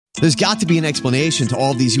There's got to be an explanation to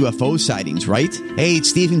all of these UFO sightings, right? Hey,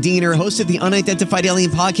 it's Stephen Diener, host of the Unidentified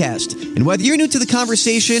Alien Podcast. And whether you're new to the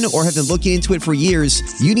conversation or have been looking into it for years,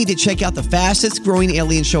 you need to check out the fastest growing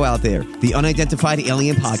alien show out there, the Unidentified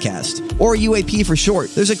Alien Podcast, or UAP for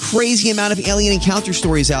short. There's a crazy amount of alien encounter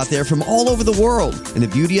stories out there from all over the world. And the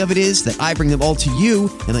beauty of it is that I bring them all to you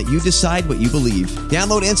and let you decide what you believe.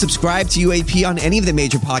 Download and subscribe to UAP on any of the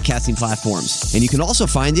major podcasting platforms. And you can also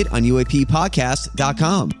find it on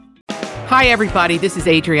UAPpodcast.com. Hi, everybody. This is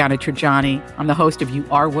Adriana Trajani. I'm the host of You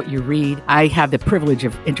Are What You Read. I have the privilege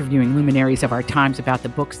of interviewing luminaries of our times about the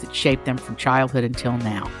books that shaped them from childhood until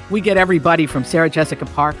now. We get everybody from Sarah Jessica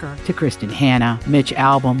Parker to Kristen Hanna, Mitch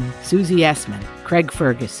Albom, Susie Essman, Craig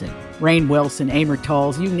Ferguson, Rainn Wilson, Amor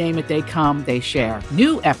Tolls, you name it, they come, they share.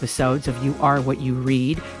 New episodes of You Are What You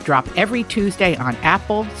Read drop every Tuesday on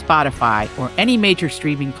Apple, Spotify, or any major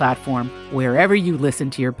streaming platform wherever you listen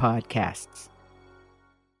to your podcasts.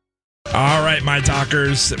 All right, my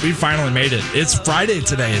talkers, we finally made it. It's Friday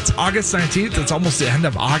today. It's August 19th. It's almost the end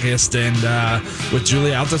of August. And with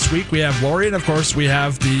Julie out this week, we have Lori. And, of course, we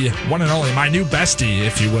have the one and only, my new bestie,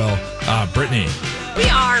 if you will, Brittany. We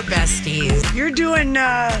are besties. You're doing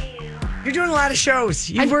a lot of shows.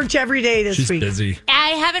 You've worked every day this week. She's busy. I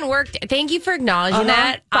haven't worked. Thank you for acknowledging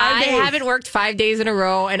that. 5 days. I haven't worked 5 days in a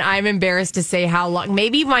row, and I'm embarrassed to say how long.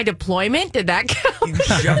 Maybe my deployment, did that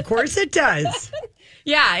count? Of course it does.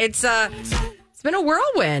 Yeah, it's been a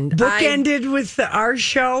whirlwind. Bookended with our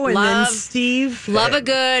show and then Steve. Love a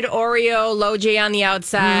good Oreo, low J on the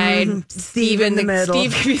outside. Steve in the middle.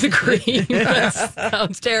 Steve can be the cream. That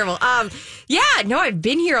sounds terrible. I've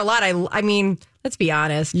been here a lot. I mean, let's be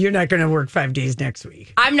honest. You're not going to work 5 days next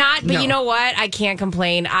week. I'm not, but No. You know what? I can't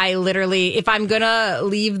complain. I literally, if I'm going to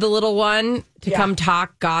leave the little one to come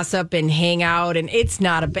talk, gossip, and hang out, and this is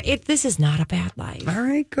not a bad life. All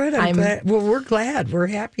right, good. I'm glad. Well, we're glad. We're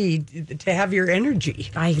happy to have your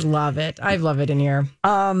energy. I love it. I love it in here.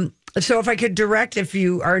 So if I could direct, if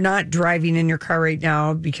you are not driving in your car right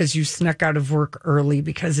now because you snuck out of work early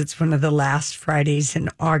because it's one of the last Fridays in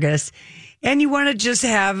August, and you want to just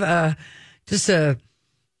have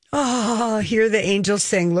hear the angels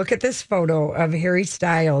sing. Look at this photo of Harry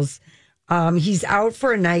Styles. He's out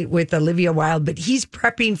for a night with Olivia Wilde, but he's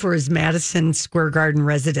prepping for his Madison Square Garden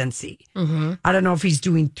residency. Mm-hmm. I don't know if he's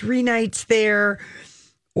doing 3 nights there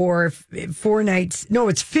or 4 nights. No,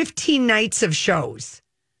 it's 15 nights of shows.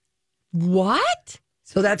 What?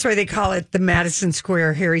 So that's why they call it the Madison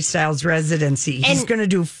Square Harry Styles residency. He's going to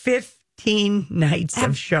do 15 nights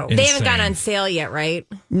of shows. They haven't gone on sale yet, right?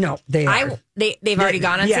 No, they are. They've already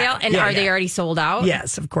gone on sale? And are they already sold out?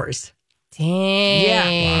 Yes, of course. Dang.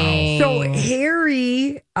 Yeah. Wow. So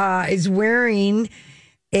Harry is wearing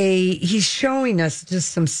he's showing us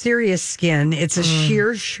just some serious skin. It's a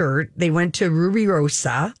sheer shirt. They went to Ruby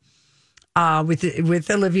Rosa with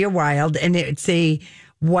Olivia Wilde, and it's a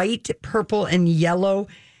white, purple, and yellow.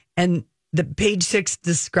 And the page 6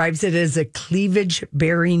 describes it as a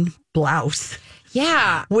cleavage-bearing blouse.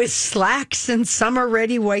 Yeah. With slacks and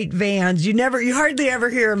summer-ready white Vans. You hardly ever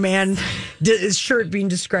hear a man's shirt being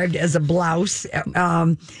described as a blouse.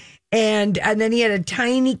 And then he had a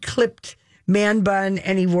tiny clipped man bun,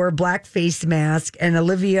 and he wore a black face mask. And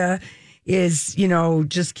Olivia is,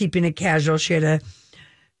 just keeping it casual. She had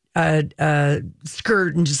a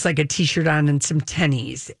skirt and just like a T-shirt on and some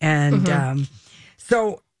tennies. And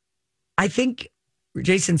so I think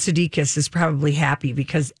Jason Sudeikis is probably happy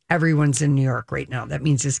because everyone's in New York right now. That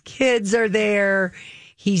means his kids are there.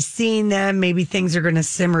 He's seen them. Maybe things are going to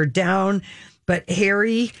simmer down. But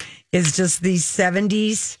Harry is just these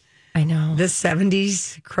 70s. I know. The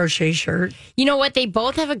 70s crochet shirt. You know what? They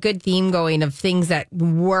both have a good theme going of things that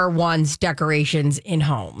were once decorations in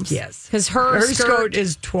homes. Yes. Because her skirt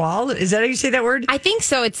is toile. Is that how you say that word? I think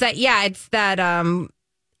so. It's that, it's that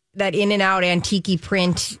that in and out antique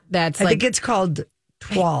print that's I think it's called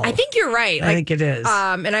toile. I think you're right. I think it is.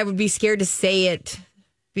 And I would be scared to say it.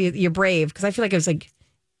 You're brave because I feel like it was like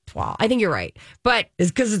toile. I think you're right, but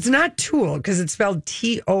it's because it's not tulle because it's spelled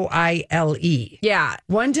Toile. Yeah.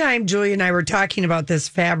 One time, Julie and I were talking about this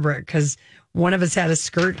fabric because one of us had a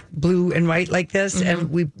skirt, blue and white like this,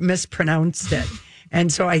 and we mispronounced it. And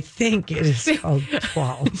so I think it is called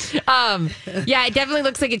toile. Yeah, it definitely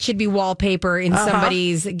looks like it should be wallpaper in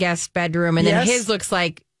somebody's guest bedroom, and then his looks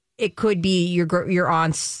like it could be your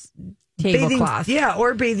aunt's tablecloth.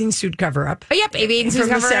 Or bathing suit cover up. Oh, yep, a bathing suit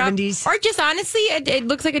from cover the up. 70s. Or just honestly, it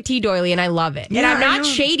looks like a tea doily, and I love it. Yeah, and I'm I not know.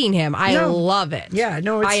 shading him. I love it. Yeah,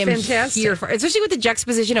 no, it's I am fantastic. Here for, especially with the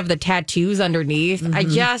juxtaposition of the tattoos underneath. I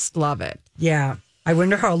just love it. Yeah. I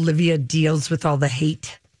wonder how Olivia deals with all the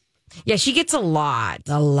hate Yeah, she gets a lot.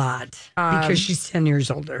 A lot. Because she's 10 years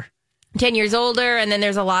older. 10 years older, and then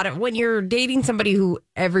there's a lot of when you're dating somebody who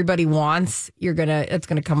everybody wants, it's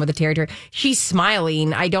gonna come with the territory. She's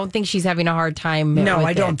smiling. I don't think she's having a hard time. No,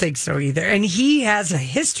 I don't think so either. And he has a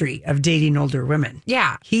history of dating older women.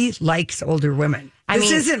 Yeah, he likes older women.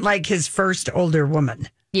 This isn't like his first older woman.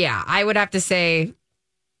 Yeah, I would have to say,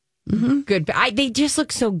 good. They just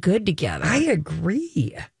look so good together. I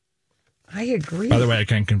agree. By the way, I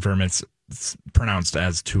can confirm it's pronounced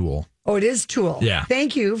as Tool. Oh, it is Tool. Yeah.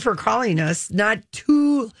 Thank you for calling us. Not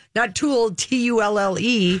Tool, Tulle,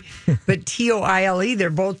 but Toile. They're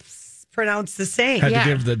both pronounced the same. Had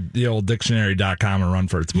to give the old dictionary.com a run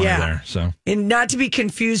for its money there. So, and not to be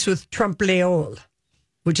confused with trompe-l'oeil,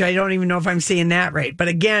 which I don't even know if I'm saying that right. But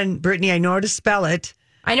again, Brittany, I know how to spell it.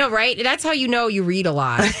 I know, right? That's how you know you read a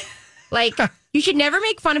lot. Like, you should never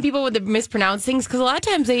make fun of people with the mispronounced things because a lot of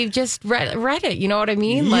times they've just read it. You know what I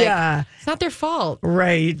mean? Like, it's not their fault.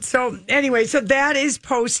 Right. So anyway, that is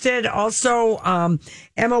posted. Also,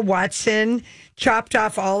 Emma Watson chopped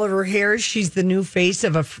off all of her hair. She's the new face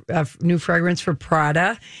of a new fragrance for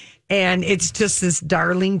Prada. And it's just this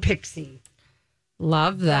darling pixie.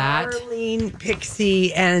 Love that. Darling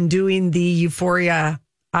pixie and doing the Euphoria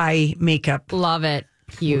eye makeup. Love it.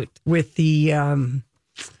 Cute. With the...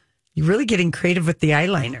 You're really getting creative with the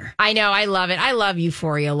eyeliner. I know. I love it. I love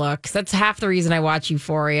Euphoria looks. That's half the reason I watch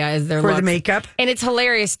Euphoria is their for looks. The makeup. And it's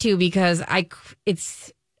hilarious too because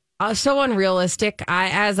it's so unrealistic.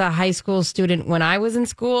 As a high school student when I was in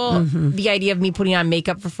school, the idea of me putting on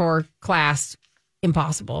makeup for class,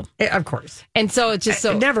 impossible. Of course. And so it's just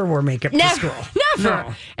so... I never wore makeup to school. Never.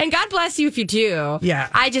 No. And God bless you if you do. Yeah.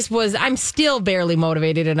 I'm still barely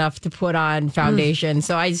motivated enough to put on foundation.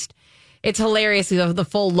 So it's hilarious, the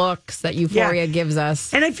full looks that Euphoria gives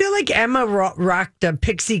us. And I feel like Emma rocked a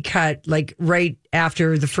pixie cut like right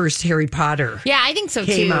after the first Harry Potter. Yeah, I think so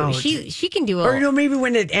too. Out. She can do it. Or no, maybe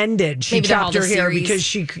when it ended, she chopped her hair series.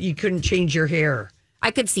 because you couldn't change your hair.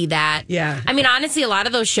 I could see that. Yeah. I mean, honestly, a lot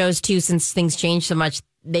of those shows too, since things change so much,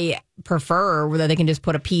 they prefer whether they can just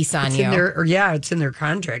put a piece on you. It's in their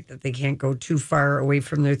contract that they can't go too far away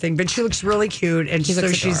from their thing. But she looks really cute, and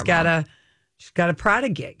she's got a Prada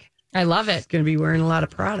gig. I love it. She's going to be wearing a lot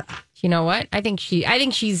of Prada. You know what? I think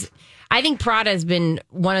Prada has been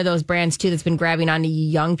one of those brands too that's been grabbing onto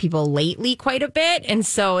young people lately quite a bit, and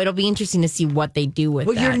so it'll be interesting to see what they do with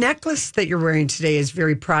that. Well, your necklace that you're wearing today is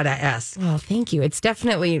very Prada-esque. Well, thank you. It's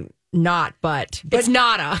definitely not, but it's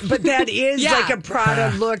not But that is like a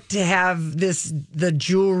Prada look to have the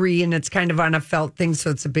jewelry, and it's kind of on a felt thing, so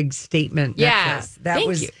it's a big statement necklace. That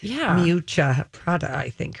was Miuccia Prada, I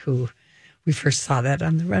think, who we first saw that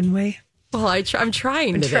on the runway. Well, I'm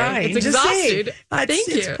trying today. It's exhausted. Thank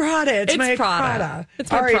you. It's Prada. It's my Prada.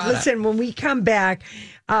 All right, listen, when we come back,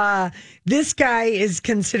 this guy is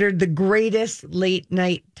considered the greatest late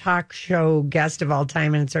night talk show guest of all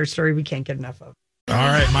time, and it's our story we can't get enough of. All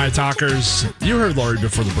right, my talkers. You heard Lori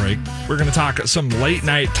before the break. We're going to talk some late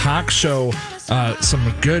night talk show,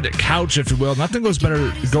 some good couch, if you will. Nothing goes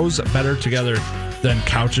better together than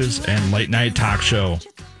couches and late night talk show.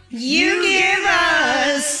 You give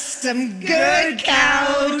us some good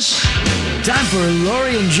couch. Time for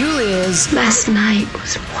Lori and Julia's Last night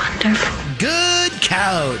was wonderful. Good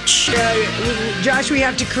Couch. Josh, we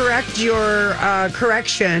have to correct your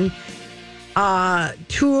correction.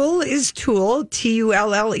 Tool is Tool,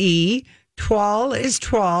 Tulle. Toile is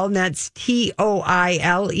Toile, and that's Toile.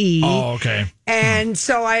 Oh, okay. And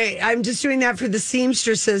so I'm just doing that for the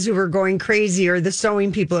seamstresses who were going crazy, or the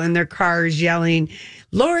sewing people in their cars yelling,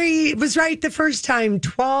 Lori was right the first time.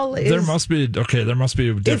 Toile is... There must be a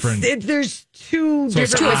different... There's two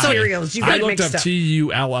different materials. You got I looked up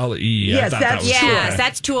Tulle. Yes,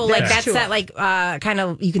 that's Tool. Like that's Tool. That like kind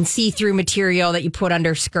of you can see through material that you put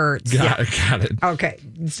under skirts. Got it. Okay,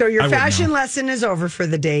 so your fashion lesson is over for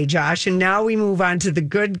the day, Josh, and now we move on to the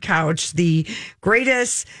good couch, the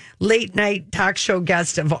greatest late night talk show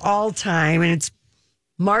guest of all time, and it's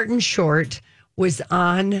Martin Short was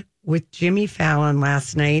on with Jimmy Fallon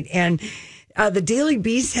last night, and the Daily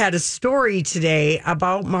Beast had a story today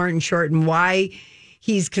about Martin Short and why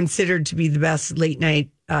he's considered to be the best late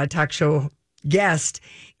night talk show guest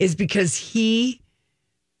is because he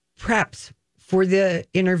preps for the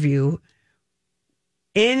interview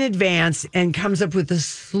in advance and comes up with a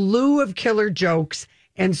slew of killer jokes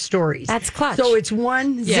and stories. That's clutch. So it's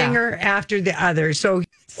one zinger after the other. So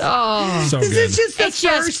Oh, So This good. is just the it's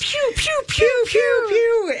first just pew, pew, pew, pew.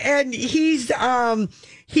 pew. And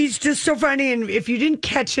he's just so funny. And if you didn't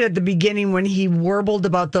catch it at the beginning when he warbled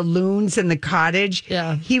about the loons in the cottage,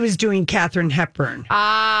 he was doing Katharine Hepburn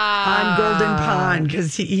on Golden Pond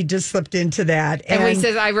because he just slipped into that. And when he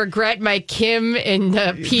says, I regret my Kim and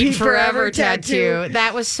the Pete Forever tattoo.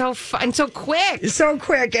 That was so fun, so quick. So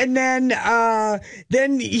quick. And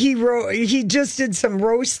then he just did some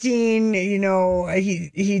roasting,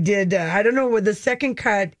 he did, I don't know what the second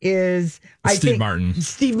cut is. Steve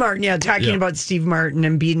Martin, talking about Steve Martin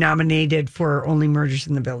and being nominated for Only Murders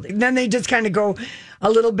in the Building. Then they just kind of go a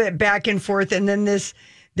little bit back and forth. And then this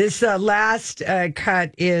last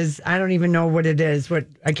cut is, I don't even know what it is.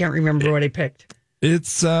 I can't remember what I picked.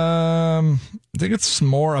 It's I think it's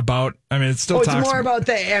more about. I mean, it's still. It's more about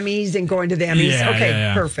the Emmys and going to the Emmys. Yeah, okay,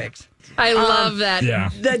 yeah. Perfect. I love that. Yeah.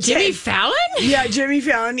 Jimmy Fallon? Yeah, Jimmy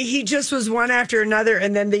Fallon. He just was one after another,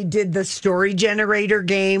 and then they did the story generator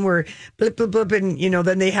game where blip blip blip, and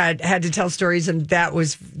then they had to tell stories, and that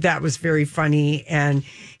was very funny. And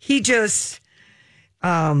he just,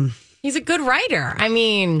 He's a good writer. I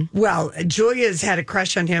mean, well, Julia's had a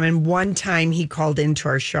crush on him, and one time he called into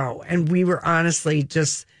our show, and we were honestly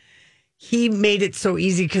just. He made it so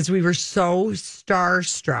easy because we were so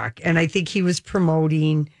starstruck, and I think he was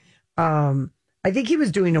promoting. I think he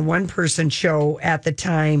was doing a one-person show at the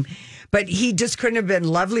time, but he just couldn't have been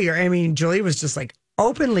lovelier. I mean, Julia was just like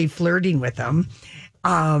openly flirting with him,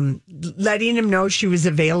 letting him know she was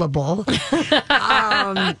available,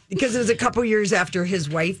 because it was a couple years after his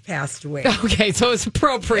wife passed away. okay, so it's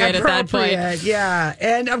appropriate at that point. Yeah.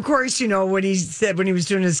 And of course, when he said when he was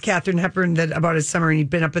doing his Katharine Hepburn about his summer and he'd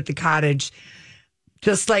been up at the cottage,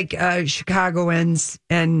 just like Chicagoans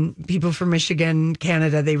and people from Michigan,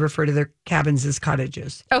 Canada, they refer to their cabins as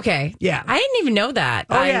cottages. Okay. Yeah. I didn't even know that.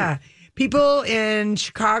 Oh, yeah. People in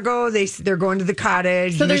Chicago, they're going to the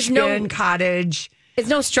cottage. So there's Michigan, cottage. It's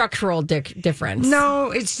no structural difference. No,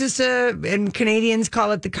 it's just and Canadians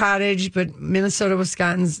call it the cottage, but Minnesota,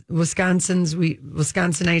 Wisconsinites,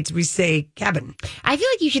 we say cabin. I feel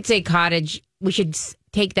like you should say cottage. We should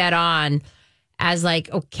take that on as like,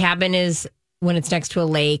 cabin is when it's next to a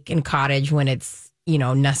lake and cottage when it's,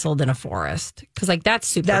 nestled in a forest. Because that's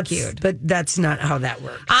super cute. But that's not how that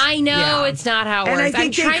works. I know it's not how it works.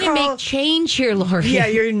 I'm trying to make change here, Lori. Yeah,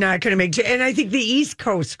 you're not going to make change. And I think the East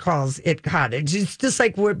Coast calls it cottage. It's just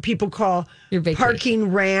like what people call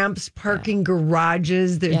parking ramps, parking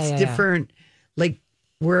garages. There's different, like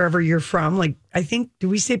wherever you're from. Like, I think, do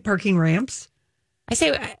we say parking ramps? I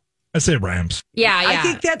say ramps. Yeah. I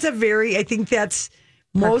think that's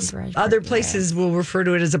most other places will refer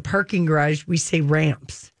to it as a parking garage. We say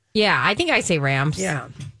ramps. Yeah, I think I say ramps. Yeah.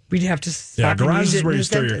 We'd have to stop. Yeah, garage is where you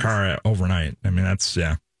store your car at overnight. I mean, that's,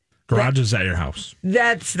 garage is at your house.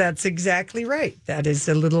 That's exactly right. That is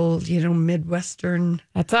a little, Midwestern.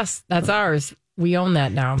 That's us. That's ours. We own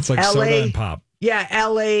that now. It's like LA, soda and pop. Yeah,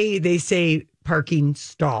 LA, they say parking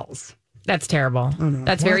stalls. That's terrible. Oh, no.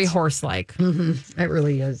 That's very horse-like. Mm-hmm. It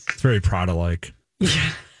really is. It's very Prada-like.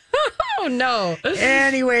 Yeah. Oh, no.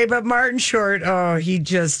 Anyway, but Martin Short,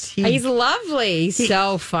 he's lovely. He's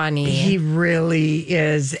so funny. He really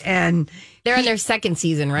is. And they're on their second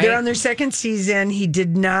season, right? They're on their second season. He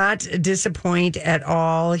did not disappoint at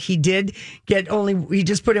all. He did he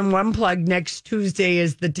just put in one plug. Next Tuesday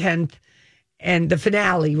is the 10th and the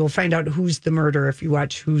finale. We'll find out who's the murderer if you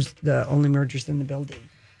watch Who's the Only Murders in the Building.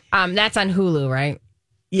 That's on Hulu, right?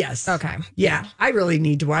 Yes. Okay. Yeah, I really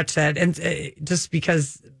need to watch that, and just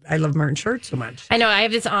because I love Martin Short so much. I know. I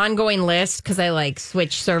have this ongoing list because I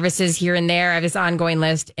switch services here and there. I have this ongoing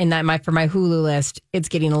list, and for my Hulu list, it's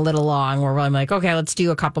getting a little long. Where I'm like, okay, let's do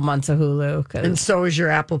a couple months of Hulu. And so is your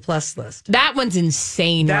Apple Plus list. That one's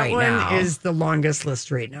insane. That right one now is the longest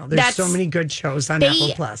list right now. There's so many good shows on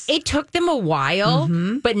Apple Plus. It took them a while,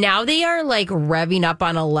 but now they are revving up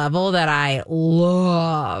on a level that I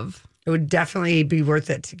love. It would definitely be worth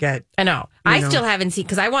it to get. I know. I still haven't seen,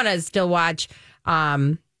 because I want to still watch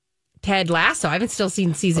Ted Lasso. I haven't still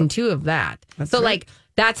seen season 2 of that.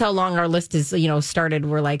 That's how long our list is, started.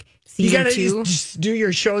 We're season 2. You just do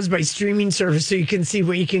your shows by streaming service so you can see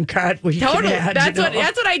what you can cut, what you can add.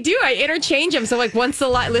 That's what I do. I interchange them. So once the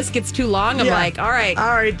list gets too long, I'm all right.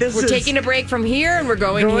 We're taking a break from here and we're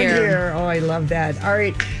going here. Oh, I love that. All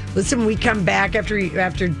right. Listen, we come back after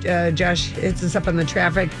Josh hits us up on the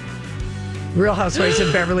traffic. Real Housewives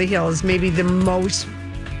of Beverly Hills, maybe the most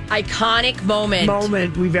iconic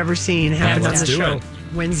moment we've ever seen happen on the show. It.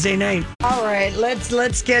 Wednesday night. All right,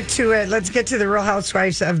 let's get to it. Let's get to the Real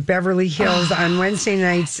Housewives of Beverly Hills on Wednesday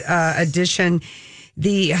night's edition.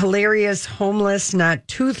 the hilarious homeless, not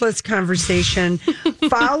toothless conversation,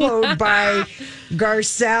 followed by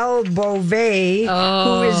Garcelle Beauvais,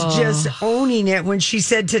 who is just owning it when she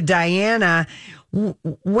said to Diana,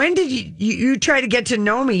 when did you try to get to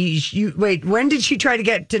know me? When did she try to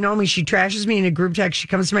get to know me? She trashes me in a group text. She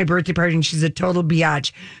comes to my birthday party and she's a total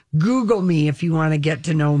biatch. Google me if you want to get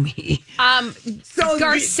to know me.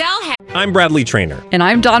 Garcelle I'm Bradley Trainer. And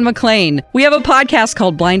I'm Don McClain. We have a podcast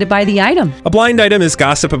called Blinded by the Item. A blind item is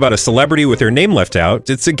gossip about a celebrity with their name left out.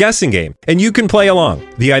 It's a guessing game, and you can play along.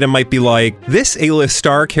 The item might be like, this A-list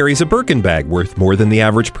star carries a Birkin bag worth more than the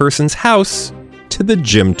average person's house to the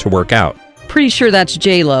gym to work out. Pretty sure that's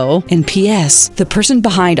J-Lo. And P.S. the person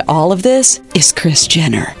behind all of this is Kris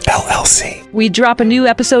Jenner, LLC. We drop a new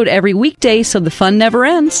episode every weekday so the fun never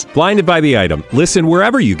ends. Blinded by the Item. Listen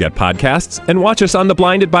wherever you get podcasts and watch us on the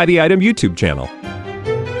Blinded by the Item YouTube channel.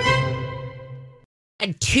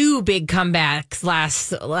 had 2 big comebacks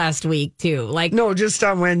last week too. Like no, just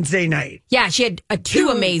on Wednesday night. Yeah, she had two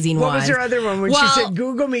amazing ones. What was her other one when she said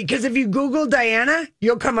Google me? Because if you Google Diana,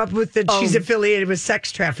 you'll come up with that she's affiliated with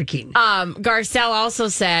sex trafficking. Garcelle also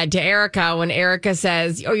said to Erica when Erica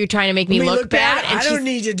says, "Oh, you're trying to make me look bad." And I don't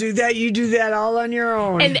need to do that. You do that all on your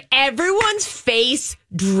own. And everyone's face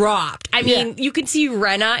dropped. I mean, you can see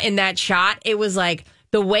Renna in that shot. It was like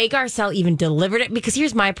the way Garcelle even delivered it. Because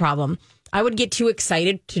here's my problem. I would get too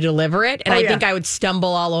excited to deliver it, and I think I would stumble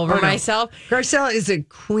all over myself. Garcelle is a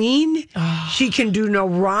queen. She can do no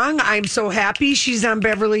wrong. I'm so happy she's on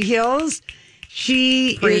Beverly Hills.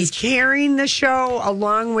 She is carrying the show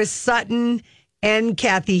along with Sutton and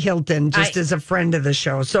Kathy Hilton, just as a friend of the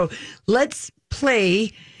show. So let's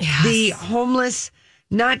play the homeless,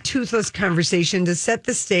 not toothless conversation to set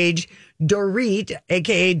the stage. Dorit,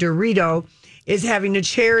 a.k.a. Dorito, is having a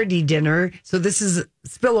charity dinner. So this is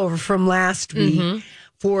spillover from last week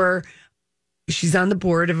she's on the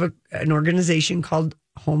board of an organization called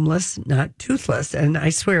Homeless, Not Toothless. And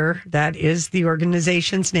I swear that is the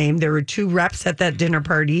organization's name. There were 2 reps at that dinner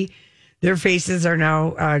party. Their faces are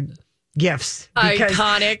now gifts.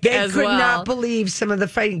 Iconic they as could well. not believe some of the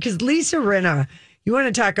fighting. Because Lisa Rinna, you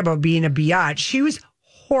want to talk about being a biatch. She was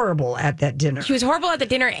horrible at that dinner. She was horrible at the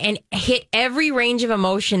dinner and hit every range of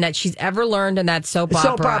emotion that she's ever learned in that soap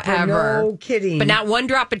opera ever. No kidding. But not one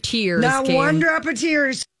drop of tears. Not one drop of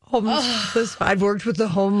tears. Homeless. I've worked with the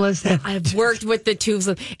homeless. I've worked with the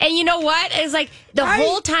toothless. And you know what? It's like the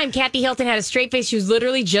whole time Kathy Hilton had a straight face. She was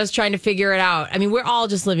literally just trying to figure it out. I mean, we're all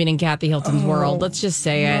just living in Kathy Hilton's world. Let's just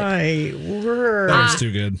say it. My word. That was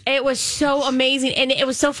too good. It was so amazing. And it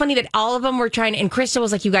was so funny that all of them were trying. And Krista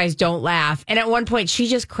was like, you guys don't laugh. And at one point, she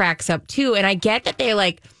just cracks up too. And I get that they're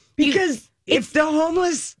like. Because if the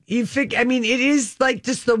homeless, it is like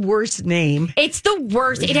just the worst name. It's the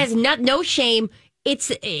worst. It has no shame.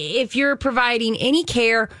 It's if you're providing any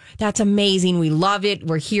care, that's amazing. We love it.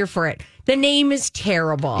 We're here for it. The name is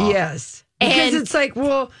terrible. Yes. Because it's like,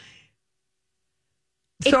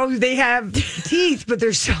 so they have teeth, but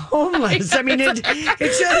they're so homeless. I mean,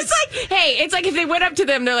 it's like if they went up to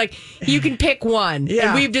them, they're like, you can pick one. Yeah.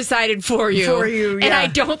 And we've decided for you. And I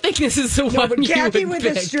don't think this is the one but Kathy you would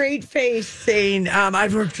with pick. a straight face saying,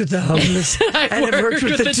 I've worked with the homeless and I've worked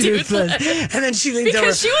with the toothless. And then she leans over.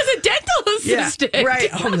 Because she was a dental assistant. Yeah,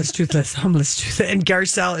 right. Homeless, toothless. And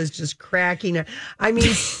Garcelle is just cracking it. I mean,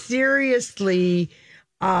 seriously,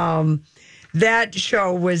 that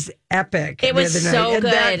show was epic. It was so good.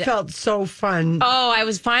 And that felt so fun. Oh, I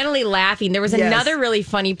was finally laughing. There was another really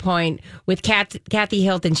funny point with Kathy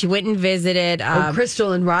Hilton. She went and visited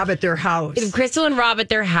Crystal and Rob at their house.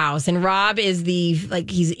 And Rob is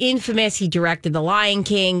he's infamous. He directed The Lion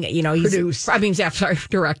King. You know,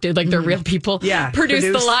 directed, like they're real people. Yeah.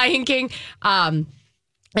 Produced The Lion King. And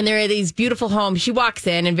there are these beautiful homes. She walks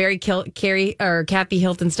in and very Kathy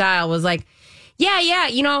Hilton style was like, yeah,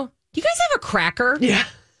 you know, do you guys have a cracker? Yeah.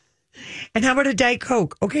 And how about a Diet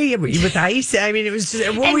Coke? Okay, with ice. I mean, it was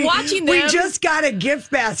just... watching them... We just got a gift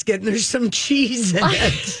basket and there's some cheese in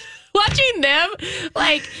it. Watching them,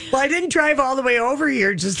 like... Well, I didn't drive all the way over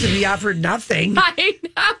here just to be offered nothing. I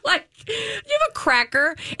know, like, do you have a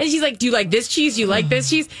cracker? And she's like, do you like this cheese? Do you like this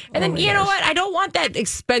cheese? And then, you know what? I don't want that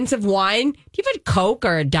expensive wine. Do you have a Coke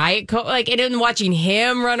or a Diet Coke? Like, and then watching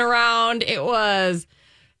him run around, it was...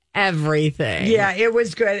 everything. Yeah, it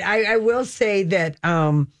was good. I will say that,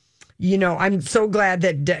 you know, I'm so glad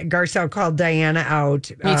that Garcelle called Diana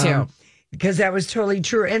out. Me too. Because that was totally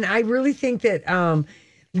true. And I really think that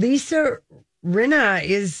Lisa Rinna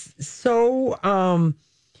is so...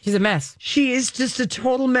 she's a mess. She is just a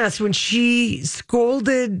total mess. When she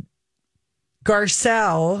scolded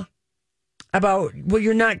Garcelle About, well,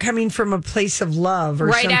 you're not coming from a place of love or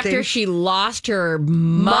right something. after she lost her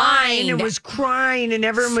mind and was crying and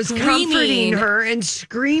everyone was Screaming. comforting her and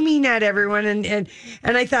screaming at everyone. And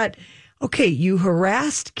I thought, okay, you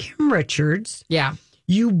harassed Kim Richards. Yeah.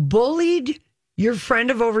 You bullied your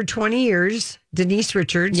friend of over 20 years, Denise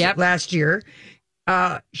Richards, last year.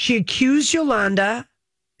 She accused Yolanda,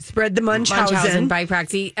 spread the Munchausen by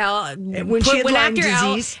proxy. When she had Lyme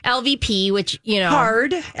disease. LVP, which,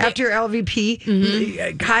 hard after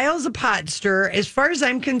LVP. Kyle's a pot stirrer. As far as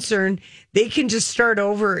I'm concerned, they can just start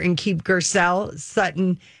over and keep Garcelle,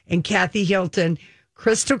 Sutton, and Kathy Hilton.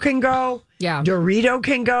 Crystal can go. Yeah. Dorito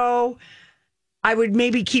can go. I would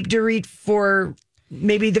maybe keep Dorit for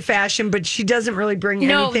maybe the fashion, but she doesn't really bring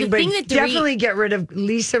anything. But definitely get rid of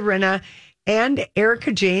Lisa Rinna and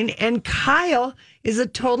Erica Jane. And Kyle is a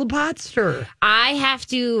total pot stirrer. I have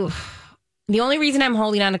to. The only reason I'm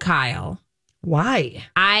holding on to Kyle. Why?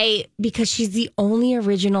 Because she's the only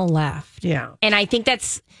original left. Yeah. And I think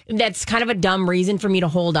that's kind of a dumb reason for me to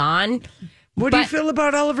hold on. What do you feel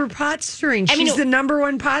about all of her pot stirring? She's the number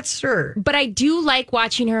one pot stirrer. But I do like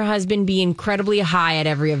watching her husband be incredibly high at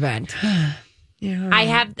every event. Yeah.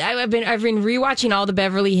 I've been rewatching all the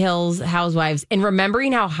Beverly Hills Housewives, and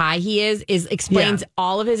remembering how high he explains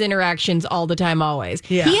all of his interactions all the time, always.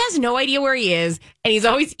 Yeah. He has no idea where he is, and he's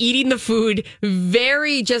always eating the food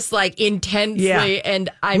very just like intensely. Yeah. And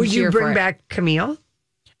Would you bring back Camille?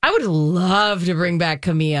 I would love to bring back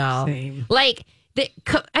Camille. Same. Like,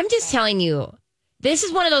 I'm just telling you, this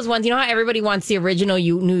is one of those ones, you know how everybody wants the original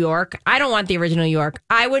New York? I don't want the original New York.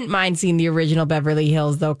 I wouldn't mind seeing the original Beverly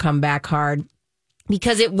Hills, though, come back hard.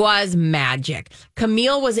 Because it was magic.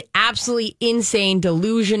 Camille was absolutely insane,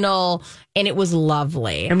 delusional, and it was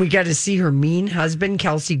lovely. And we got to see her mean husband,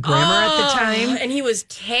 Kelsey Grammer, at the time. And he was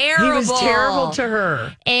terrible. He was terrible to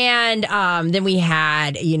her. And then we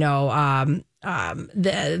had, we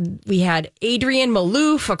had Adrienne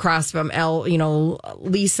Maloof across from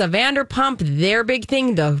Lisa Vanderpump, their big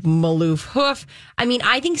thing, the Maloof hoof. I mean,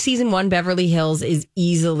 I think season 1 Beverly Hills is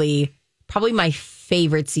easily probably my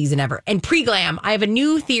favorite season ever. And pre-glam, I have a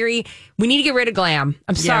new theory. We need to get rid of glam.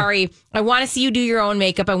 I'm sorry. I want to see you do your own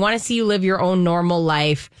makeup. I want to see you live your own normal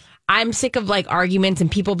life. I'm sick of arguments and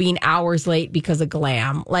people being hours late because of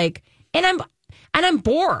glam. And I'm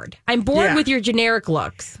bored. I'm bored with your generic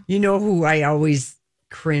looks. You know who I always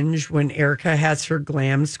cringe when Erica has her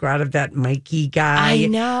glam squad of that Mikey guy? I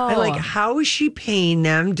know. I'm like, how is she paying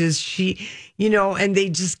them? Does she, and they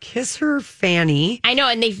just kiss her fanny. I know,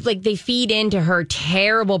 and they feed into her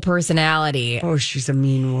terrible personality. Oh, she's a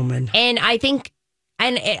mean woman. And I think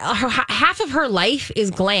half of her life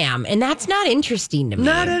is glam, and that's not interesting to me.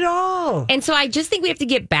 Not at all. And so I just think we have to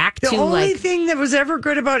get back to the only thing that was ever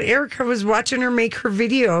good about Erica was watching her make her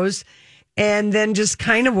videos. And then just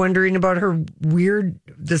kind of wondering about her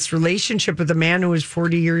this relationship with a man who was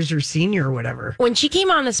 40 years her senior or whatever. When she came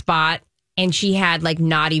on the spot and she had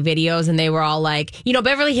naughty videos and they were all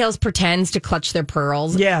Beverly Hills pretends to clutch their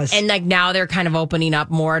pearls. Yes. And now they're kind of opening up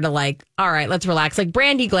more to all right, let's relax.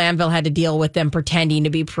 Brandy Glanville had to deal with them pretending to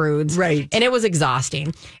be prudes. Right. And it was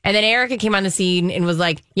exhausting. And then Erica came on the scene and was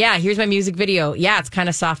like, yeah, here's my music video. Yeah, it's kind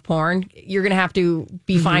of soft porn. You're going to have to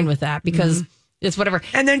be fine with that because... It's whatever.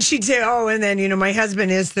 And then she'd say, my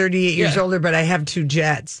husband is 38 years older, but I have 2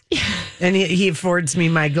 jets. And he affords me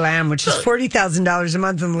my glam, which is $40,000 a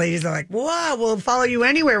month. And the ladies are like, wow, we'll follow you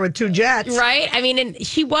anywhere with 2 jets. Right? I mean, and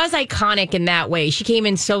she was iconic in that way. She came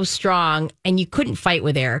in so strong, and you couldn't fight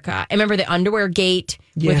with Erica. I remember the underwear gate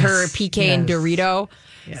with her PK and Dorito.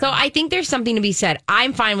 Yeah. So I think there's something to be said.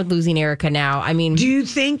 I'm fine with losing Erica now. I mean, do you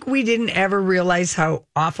think we didn't ever realize how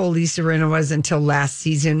awful Lisa Rinna was until last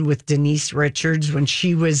season with Denise Richards when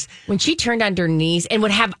she turned on Denise and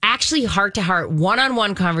would have actually heart-to-heart,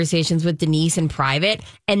 one-on-one conversations with Denise in private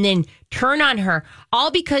and then turn on her,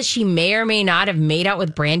 all because she may or may not have made out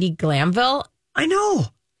with Brandy Glanville? I know.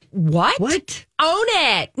 What? Own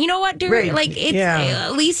it. You know what? Right.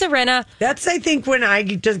 Lisa Rinna. That's, I think, when I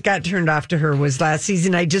just got turned off to her was last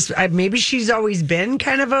season. Maybe she's always been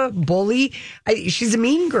kind of a bully. She's a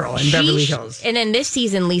mean girl in Beverly Hills. And then this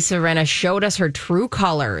season, Lisa Rinna showed us her true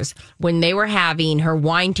colors when they were having her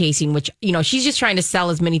wine tasting, which, she's just trying to sell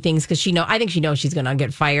as many things because I think she knows she's going to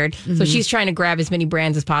get fired. Mm-hmm. So she's trying to grab as many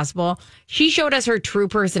brands as possible. She showed us her true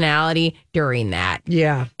personality during that.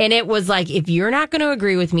 Yeah. And it was like, if you're not going to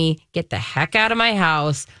agree with me, get the heck out of my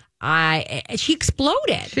house. She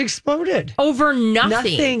exploded over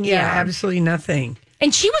nothing. Yeah, absolutely nothing.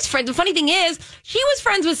 And she was friends. The funny thing is, she was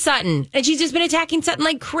friends with Sutton, and she's just been attacking Sutton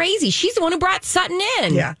like crazy. She's the one who brought Sutton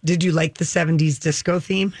in. Yeah. Did you like the 70s disco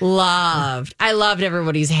theme? I loved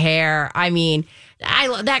everybody's hair. I mean, I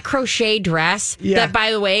love that crochet dress. Yeah. That,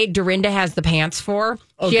 by the way, Dorinda has the pants for.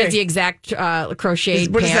 She has the exact crochet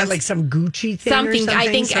What pants. is that, like some Gucci thing or something? I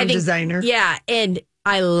think designer? Yeah, and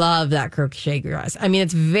I love that crochet dress. I mean,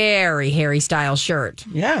 it's very Harry Styles shirt.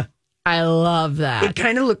 Yeah. I love that. It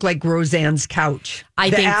kind of looked like Roseanne's couch. I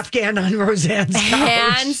the think Afghan on Roseanne's couch.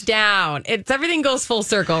 hands down. Everything goes full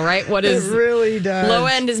circle, right? What is it really does. Low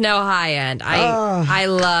end is now high end. I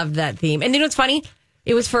love that theme. And you know what's funny?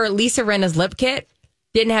 It was for Lisa Rinna's lip kit.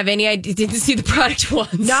 Didn't have any idea. Didn't see the product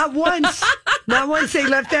once. Not once. Not once. They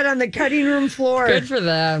left that on the cutting room floor. Good for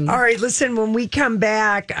them. All right, listen, when we come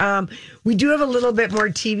back, we do have a little bit more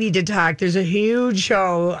TV to talk. There's a huge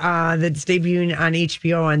show that's debuting on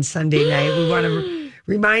HBO on Sunday night. We want to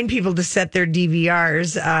remind people to set their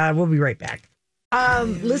DVRs. We'll be right back.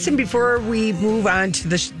 Listen, before we move on to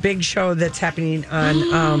the big show that's happening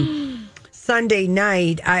on Sunday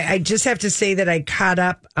night, I just have to say that I caught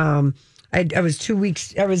up. I was 2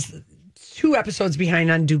 weeks. I was 2 episodes behind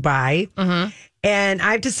on Dubai, and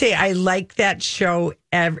I have to say I like that show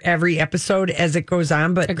every episode as it goes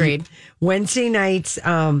on. But agreed. Wednesday night's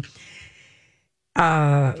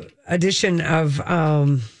edition of,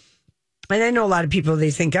 and I know a lot of people,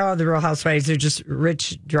 they think, oh, the Real Housewives are just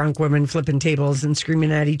rich, drunk women flipping tables and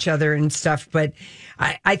screaming at each other and stuff. But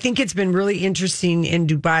I think it's been really interesting in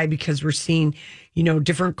Dubai because we're seeing,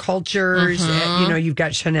 different cultures. You've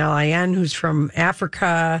got Chanel Ayan, who's from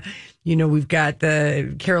Africa. We've got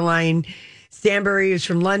the Caroline Stanbury, who's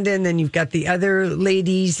from London. Then you've got the other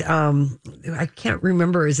ladies. I can't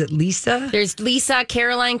remember. Is it Lisa? There's Lisa,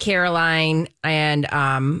 Caroline, and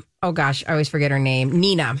oh gosh, I always forget her name.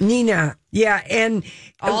 Nina. Yeah. And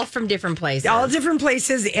all from different places. All different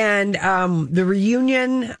places. And the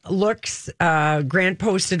reunion looks, Grant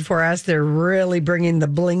posted for us. They're really bringing the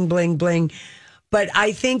bling, bling, bling. But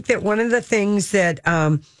I think that one of the things that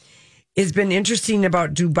has been interesting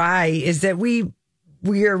about Dubai is that we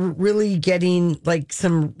are really getting like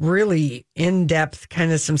some really in-depth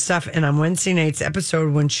kind of some stuff. And on Wednesday night's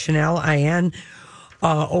episode, when Chanel Ayan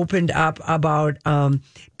opened up about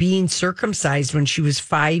being circumcised when she was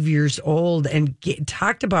 5 years old and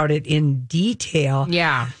talked about it in detail.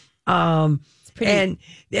 Yeah. And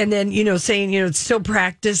then, saying, it's still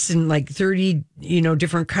practiced in like 30,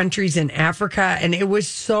 different countries in Africa. And it was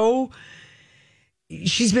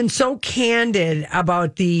she's been so candid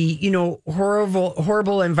about the,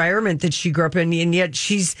 horrible environment that she grew up in. And yet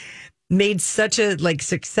she's made such a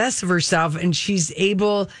success of herself. And she's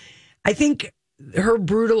able, I think her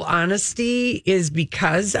brutal honesty is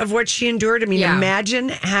because of what she endured. I mean, Imagine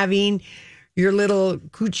having your little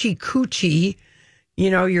coochie,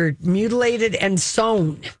 you're mutilated and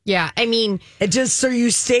sewn. Yeah, I mean, it just so you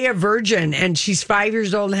stay a virgin. And she's 5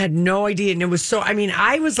 years old and had no idea. And it was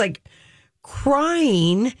I was like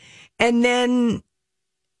crying. And then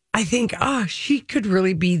I think, she could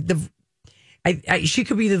really be she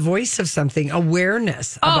could be the voice of something,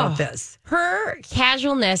 awareness about this. Her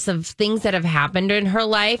casualness of things that have happened in her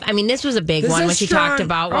life. I mean, this was a big one when she talked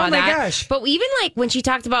about all that. Gosh. But even when she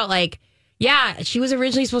talked about she was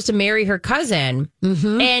originally supposed to marry her cousin.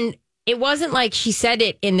 Mm-hmm. And it wasn't like she said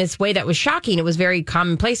it in this way that was shocking. It was very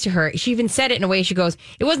commonplace to her. She even said it in a way she goes,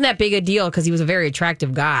 it wasn't that big a deal because he was a very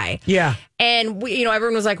attractive guy. Yeah. And,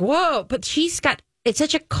 everyone was like, whoa. But it's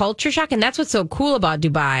such a culture shock. And that's what's so cool about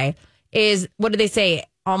Dubai is, what do they say?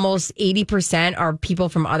 Almost 80% are people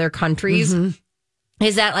from other countries. Mm-hmm.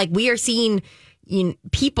 Is that we are seeing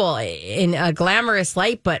people in a glamorous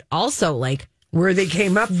light, but also where they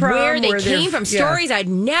came up from, where they came from, stories I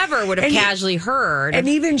never would have casually heard. And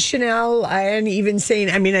even Chanel, and even saying,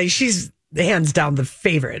 I mean, she's hands down the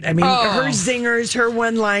favorite. I mean, her zingers, her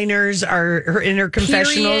one-liners are her in her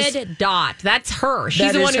confessionals. Period, dot. That's her.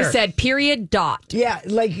 She's the one who said period, dot. Yeah,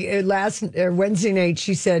 last Wednesday night,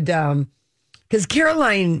 she said, because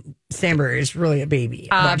Caroline Stanbury is really a baby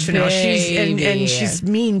about Chanel. She's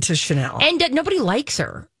mean to Chanel. And nobody likes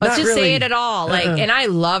her. Let's just say it at all. And I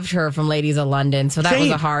loved her from Ladies of London, so that was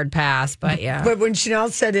a hard pass, but yeah. But when Chanel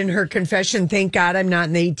said in her confession, thank God I'm not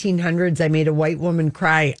in the 1800s, I made a white woman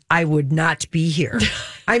cry, I would not be here.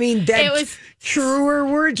 I mean, truer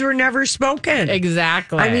words were never spoken.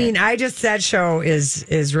 Exactly. I mean, that show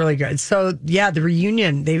is really good. So yeah, the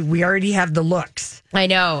reunion, we already have the looks. I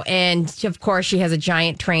know. And of course, she has a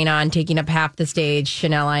giant train on taking up half the stage.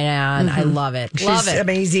 Chanel Ayan. Mm-hmm. I love it. She's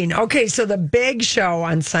amazing. Okay, so the big show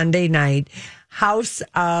on Sunday night, House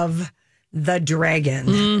of the Dragon,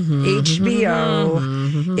 HBO.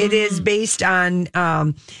 Mm-hmm. It is based on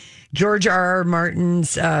George R.R.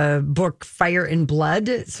 Martin's book Fire and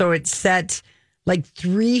Blood. So it's set like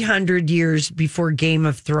 300 years before Game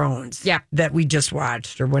of Thrones. Yeah. That we just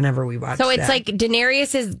watched or whenever we watched So it's that. like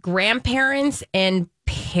Daenerys' grandparents and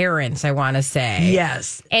parents, I want to say.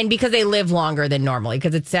 Yes. And because they live longer than normally,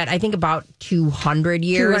 because it's at, I think, about 200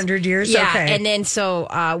 years. 200 years? Yeah. Okay. And then so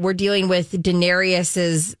we're dealing with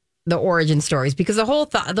Daenerys' the origin stories, because the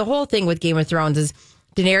whole thing with Game of Thrones is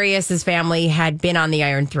Daenerys' family had been on the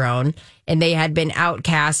Iron Throne and they had been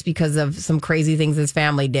outcast because of some crazy things his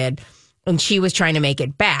family did. And she was trying to make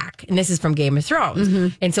it back. And this is from Game of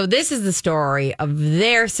Thrones. And so this is the story of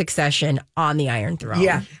their succession on the Iron Throne.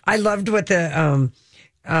 Yeah. I loved what the,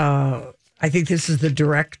 I think this is the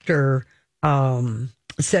director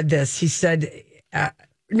said this. He said,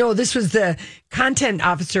 no, this was the content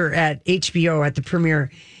officer at HBO at the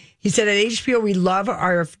premiere. He said, at HBO, we love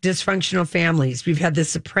our dysfunctional families. We've had the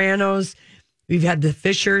Sopranos. We've had the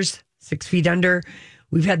Fishers, 6 Feet Under.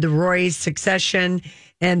 We've had the Roys, Succession.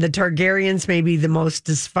 And the Targaryens may be the most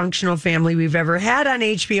dysfunctional family we've ever had on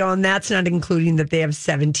HBO. And that's not including that they have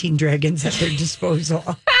 17 dragons at their disposal.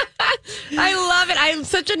 I love it. I'm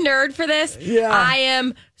such a nerd for this. Yeah. I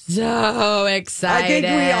am so excited. I think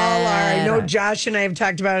we all are. I know Josh and I have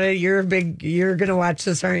talked about it. You're going to watch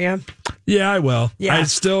this, aren't you? Yeah, I will. Yeah. I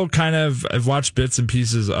still I've watched bits and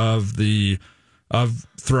pieces of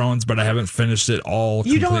Thrones, but I haven't finished it all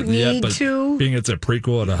You completely don't need yet. But to. being it's a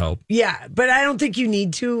prequel, it'll help. Yeah, but I don't think you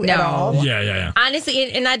need to at No. all. Yeah. Honestly,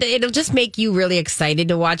 it'll just make you really excited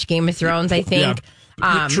to watch Game of Thrones, I think.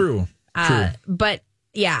 Yeah, true. But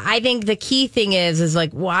yeah, I think the key thing is like,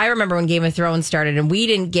 well, I remember when Game of Thrones started and we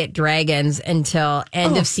didn't get dragons until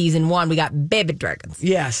end of season 1. We got baby dragons.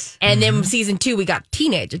 Yes. And then season 2, we got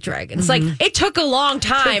teenage dragons. Like, it took a long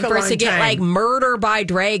time for us to get like murder by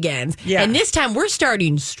dragons. Yeah. And this time we're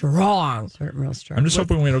starting strong. Starting real strong. I'm just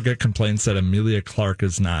hoping we don't get complaints that Emilia Clarke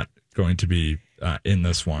is not going to be in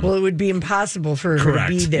this one. Well, it would be impossible for her to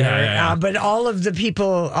be there. Yeah. But all of the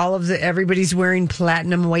people, everybody's wearing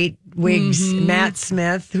platinum white wigs. Matt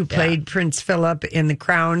Smith, who played Prince Philip in The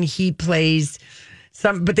Crown, he plays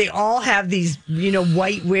some, but they all have these,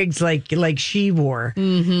 white wigs like she wore.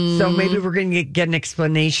 So maybe we're going to get an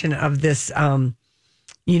explanation of this,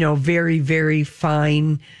 very, very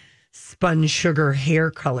fine spun sugar hair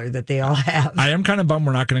color that they all have. I am kind of bummed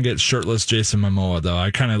we're not going to get shirtless Jason Momoa, though.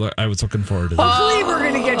 I was looking forward to this. Hopefully we're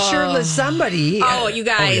going to get shirtless somebody. Oh, you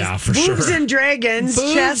guys. Oh, yeah, for Boobs sure. and dragons,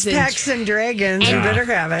 Boobs chest and pecs and dragons. You better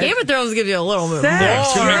have it. Game of Thrones gives you a little bit Sex. more.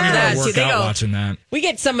 It's going to make me That, want too. to They work out go- watching that. We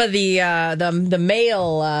get some of the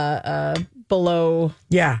male below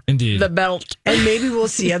Yeah. Indeed. the belt. And maybe we'll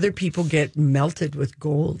see other people get melted with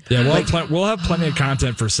gold. Yeah, we'll have plenty of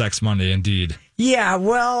content for Sex Monday, indeed. Yeah,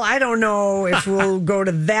 well, I don't know if we'll go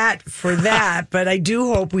to that for that, but I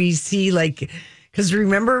do hope we see, because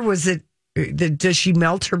remember, does she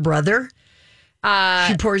melt her brother?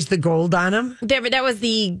 She pours the gold on him? That was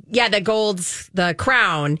the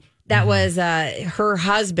crown. That was her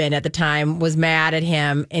husband at the time was mad at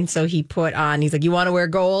him. And so he he's like, you want to wear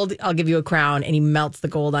gold? I'll give you a crown. And he melts the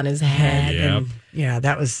gold on his head. Yep. Yeah,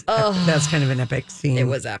 that's kind of an epic scene. It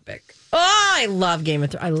was epic. Oh, I love Game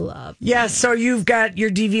of Thrones. I love. Yeah, so you've got your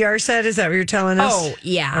DVR set. Is that what you're telling us? Oh,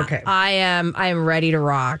 yeah. Okay. I am ready to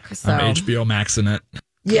rock. So I'm HBO Maxing it.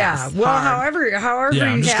 Yeah. Yes, Well, hard. however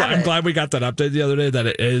Yeah, you have I'm it. glad we got that update the other day that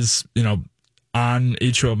it is, on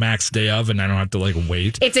HBO Max day of, and I don't have to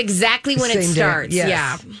wait. It's exactly when it Same day, starts. yes.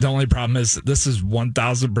 Yeah. The only problem is this is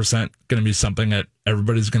 1,000% going to be something that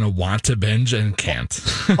everybody's going to want to binge and can't.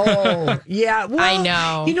 Oh, yeah. Well, I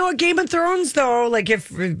know. You know what, Game of Thrones, though,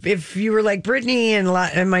 if you were like Brittany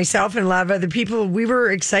and myself and a lot of other people, we were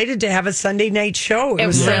excited to have a Sunday night show. It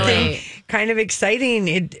was really- something kind of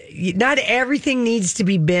exciting. Not everything needs to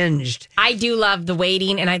be binged. I do love the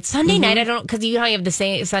waiting, and Sunday night. I don't because you know you have the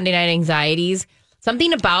same Sunday night anxieties.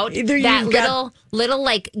 Something about Either you've that got- little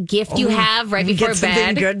gift you have right before Get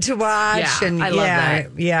something bed. good to watch. Yeah, and I love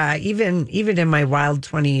that. Yeah, even in my wild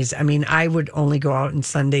 20s, I mean, I would only go out on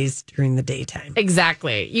Sundays during the daytime.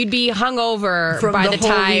 Exactly. You'd be hungover From by the the whole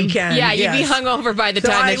time. weekend, Yeah, you'd be yes. hungover by the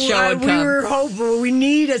time the show would we come. were hopeful. We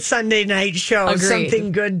need a Sunday night show, Agreed.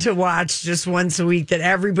 something good to watch just once a week that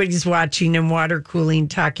everybody's watching and water cooling,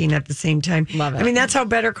 talking at the same time. Love it. I mean, that's how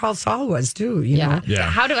Better Call Saul was too. You know,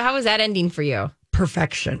 Yeah. How was that ending for you?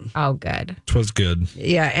 perfection. Oh, good. It was good.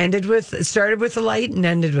 Yeah, it started with the light and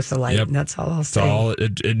ended with the light, Yep. and that's all I'll say. So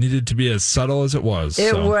it needed to be as subtle as it was.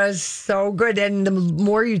 It so. was so good. And the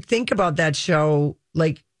more you think about that show,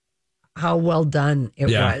 how well done it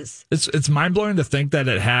was. It's mind blowing to think that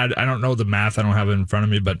it had, I don't know the math, I don't have it in front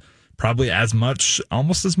of me, but probably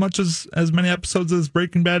almost as much as many episodes as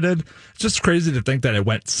Breaking Bad did. It's just crazy to think that it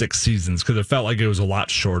went 6 seasons because it felt like it was a lot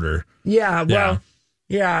shorter. Yeah, well,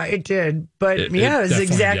 yeah, it did. But it was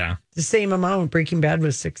exactly the same amount. Breaking Bad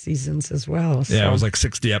was 6 seasons as well. So. Yeah, it was like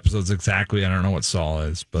 60 episodes exactly. I don't know what Saul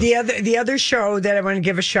is. But the other show that I want to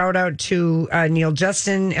give a shout out to, Neil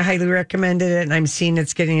Justin highly recommended it, and I'm seeing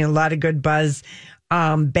it's getting a lot of good buzz.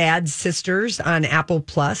 Bad Sisters on Apple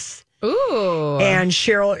Plus. Ooh. And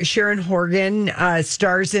Sharon Horgan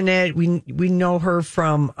stars in it. We know her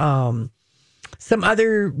from some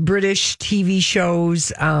other British TV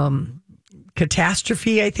shows.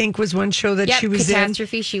 Catastrophe, I think, was one show that she was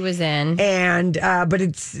Catastrophe she was in. And but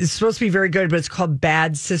it's supposed to be very good, but it's called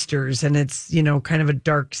Bad Sisters, and it's, kind of a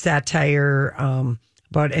dark satire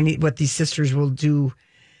about what these sisters will do,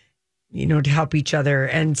 to help each other.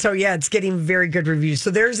 And so, it's getting very good reviews.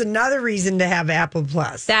 So there's another reason to have Apple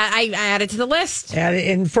Plus. That I added to the list.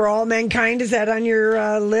 And For All Mankind, is that on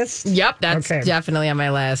your list? Yep, that's definitely on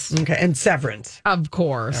my list. Okay, and Severance. Of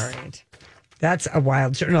course. All right. That's a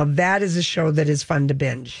wild show. No, that is a show that is fun to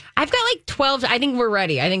binge. I've got like 12. I think we're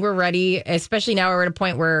ready, especially now we're at a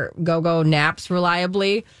point where Go naps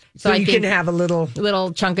reliably. So you can have a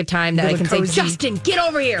little chunk of time that I can say, Justin, get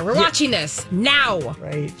over here. We're watching this now.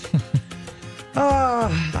 Right.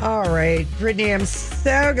 Oh, all right. Brittany, I'm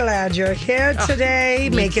so glad you're here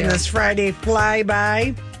today, making this Friday fly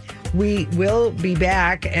by. We will be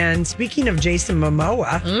back. And speaking of Jason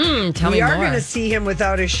Momoa, we are going to see him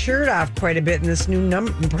without his shirt off quite a bit in this new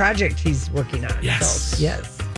project he's working on. Yes. So, yes.